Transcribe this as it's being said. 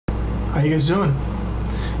How you guys doing?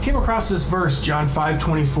 Came across this verse, John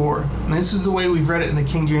 5:24, and this is the way we've read it in the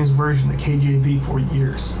King James Version, the KJV, for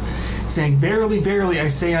years, saying, "Verily, verily, I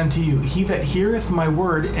say unto you, he that heareth my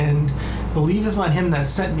word and believeth on him that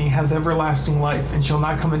sent me hath everlasting life, and shall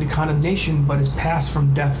not come into condemnation, but is passed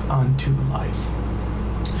from death unto life."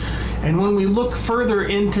 And when we look further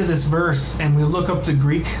into this verse and we look up the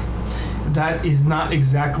Greek, that is not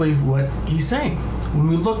exactly what he's saying. When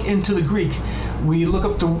we look into the Greek, we look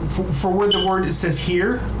up for where the word it says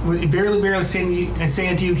 "hear." Verily, verily, I say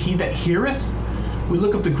unto you, he that heareth. We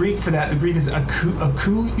look up the Greek for that. The Greek is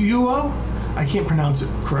akouo. I can't pronounce it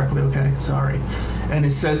correctly. Okay, sorry. And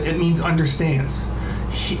it says it means understands.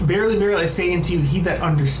 Verily, verily, I say unto you, he that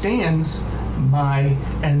understands my,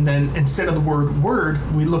 and then instead of the word,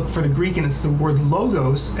 we look for the Greek, and it's the word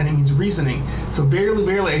logos, and it means reasoning. So verily,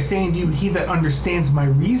 verily, I say unto you, he that understands my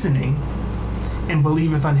reasoning and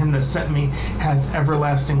believeth on him that sent me hath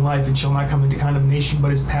everlasting life, and shall not come into condemnation,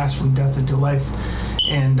 but is passed from death into life.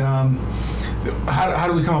 And how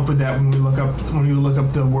do we come up with that when we look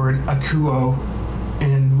up the word akouo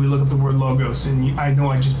and we look up the word logos? And I know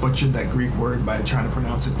I just butchered that Greek word by trying to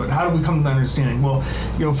pronounce it, but how do we come to that understanding? Well,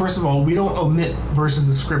 first of all, we don't omit verses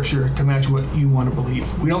of scripture to match what you want to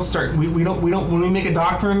believe. We don't start. We don't. When we make a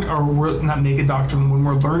doctrine, or we're not make a doctrine, when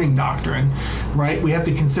we're learning doctrine, right? We have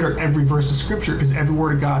to consider every verse of scripture, because every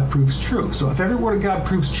word of God proves true. So if every word of God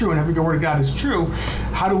proves true and every word of God is true,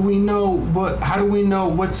 how do we know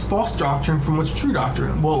what's false doctrine from what's true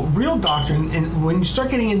doctrine? Well, real doctrine, and when you start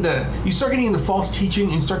getting into false teaching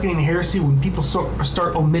and start getting heresy, when people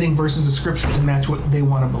start omitting verses of scripture to match what they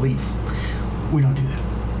want to believe. We don't do that.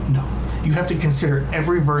 No. You have to consider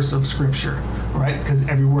every verse of scripture, right? Because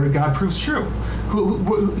every word of God proves true.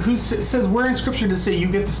 Who says where in scripture to say you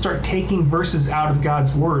get to start taking verses out of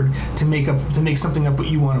God's word to make something up what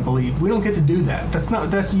you want to believe? We don't get to do that.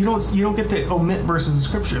 You don't get to omit verses of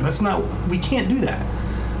scripture. We can't do that.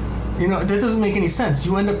 That doesn't make any sense.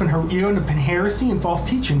 You end up in heresy and false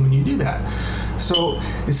teaching when you do that. So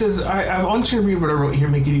it says, I want you to read what I wrote here,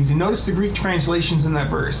 make it easy. Notice the Greek translations in that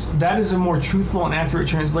verse. That is a more truthful and accurate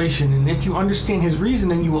translation. And if you understand his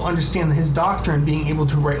reasoning, you will understand his doctrine, being able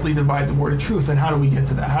to rightly divide the word of truth. And how do we get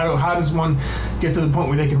to that? How does one get to the point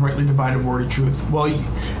where they can rightly divide a word of truth? Well,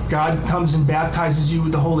 God comes and baptizes you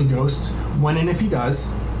with the Holy Ghost, when and if he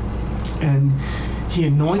does, and he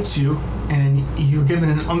anoints you, and you're given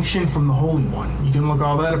an unction from the Holy One. You can look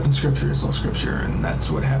all that up in Scripture. It's all Scripture, and that's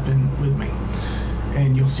what happened with me.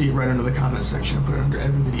 And you'll see it right under the comment section. I put it under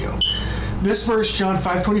every video. This verse, John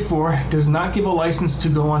 5:24, does not give a license to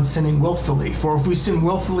go on sinning willfully. For if we sin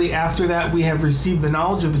willfully after that we have received the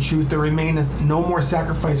knowledge of the truth, there remaineth no more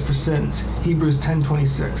sacrifice for sins. Hebrews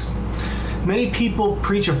 10:26. Many people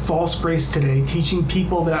preach a false grace today, teaching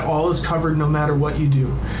people that all is covered no matter what you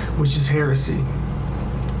do, which is heresy.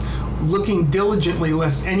 Looking diligently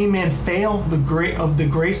lest any man fail of the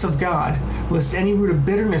grace of God, lest any root of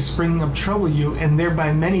bitterness springing up trouble you, and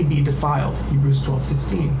thereby many be defiled. Hebrews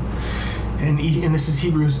 12:15. And this is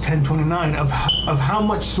Hebrews 10:29. Of how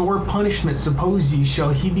much sore punishment suppose ye shall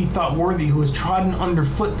he be thought worthy who has trodden under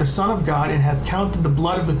foot the Son of God, and hath counted the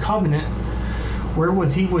blood of the covenant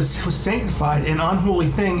wherewith he was sanctified an unholy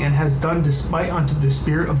thing, and has done despite unto the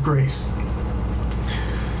Spirit of grace.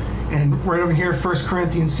 And right over here, 1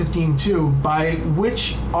 Corinthians 15:2, by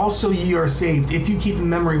which also ye are saved, if you keep in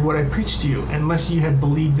memory what I preached to you, unless ye have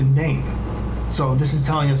believed in vain. So this is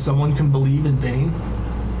telling us someone can believe in vain.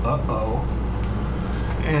 Uh-oh.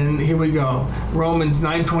 And here we go. Romans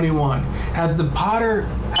 9:21. Hath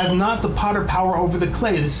not the potter power over the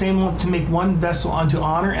clay, the same lump to make one vessel unto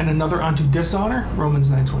honor and another unto dishonor? Romans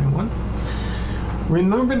 9:21.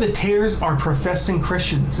 Remember, the tares are professing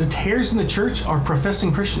Christians. The tares in the church are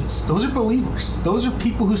professing Christians. Those are believers. Those are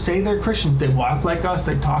people who say they're Christians. They walk like us.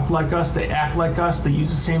 They talk like us. They act like us. They use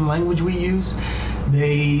the same language we use.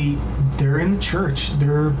 They're in the church.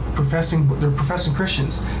 They're professing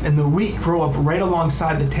Christians. And the wheat grow up right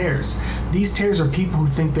alongside the tares. These tares are people who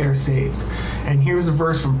think they are saved. And here's a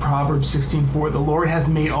verse from Proverbs 16:4. The Lord hath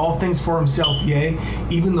made all things for himself, yea,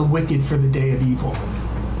 even the wicked for the day of evil.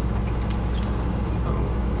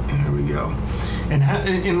 Go.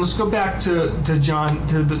 And let's go back to John,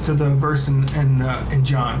 to the verse in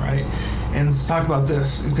John, right? And let's talk about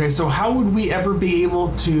this. Okay, so how would we ever be able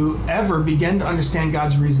to begin to understand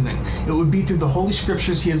God's reasoning? It would be through the Holy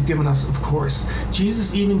Scriptures he has given us, of course.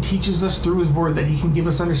 Jesus even teaches us through his word that he can give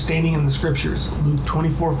us understanding in the Scriptures. Luke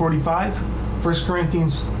 24:45, 1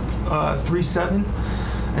 Corinthians 3:7.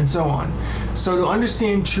 and so on. So to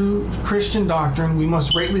understand true Christian doctrine, we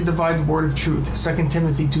must rightly divide the word of truth, 2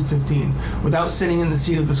 Timothy 2:15, without sitting in the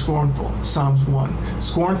seat of the scornful, Psalms 1.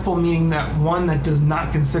 Scornful meaning that one that does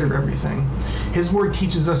not consider everything. His word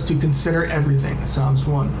teaches us to consider everything, Psalms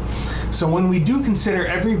 1. So when we do consider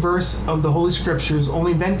every verse of the Holy Scriptures,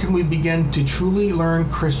 only then can we begin to truly learn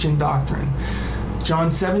Christian doctrine.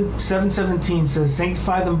 John 7:17 says,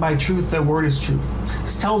 "Sanctify them by truth, thy word is truth."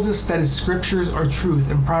 This tells us that his scriptures are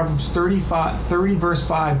truth, and Proverbs 30 verse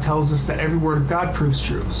 5 tells us that every word of God proves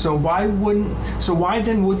true. So why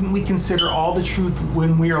then wouldn't we consider all the truth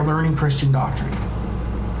when we are learning Christian doctrine?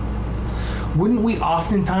 Wouldn't we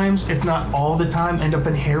oftentimes, if not all the time, end up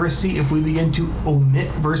in heresy if we begin to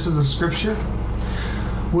omit verses of Scripture?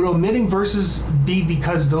 Would omitting verses be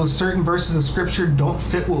because those certain verses of Scripture don't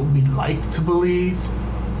fit what we like to believe?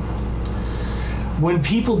 When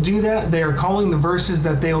people do that, they are calling the verses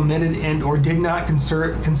that they omitted and or did not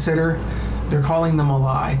consider, they're calling them a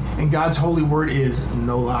lie. And God's holy word is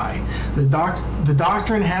no lie. The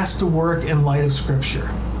doctrine has to work in light of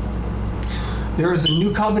Scripture. There is a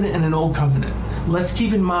new covenant and an old covenant. Let's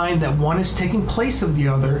keep in mind that one is taking place of the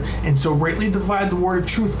other, and so rightly divide the word of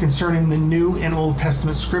truth concerning the New and Old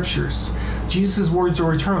Testament scriptures. Jesus' words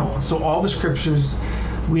are eternal, so all the scriptures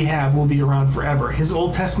we have will be around forever. His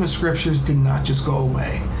Old Testament scriptures did not just go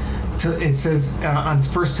away. It says on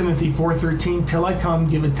 1 Timothy 4:13, "Till I come,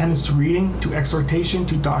 give attendance to reading, to exhortation,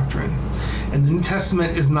 to doctrine." And the New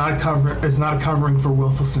Testament is not a covering for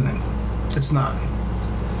willful sinning. It's not.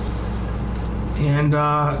 And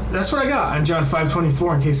that's what I got on John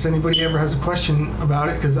 5:24, in case anybody ever has a question about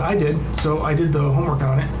it, because I did. So I did the homework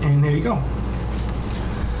on it, and there you go.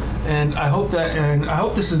 And I hope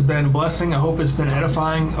this has been a blessing. I hope it's been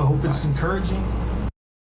edifying. I hope it's encouraging.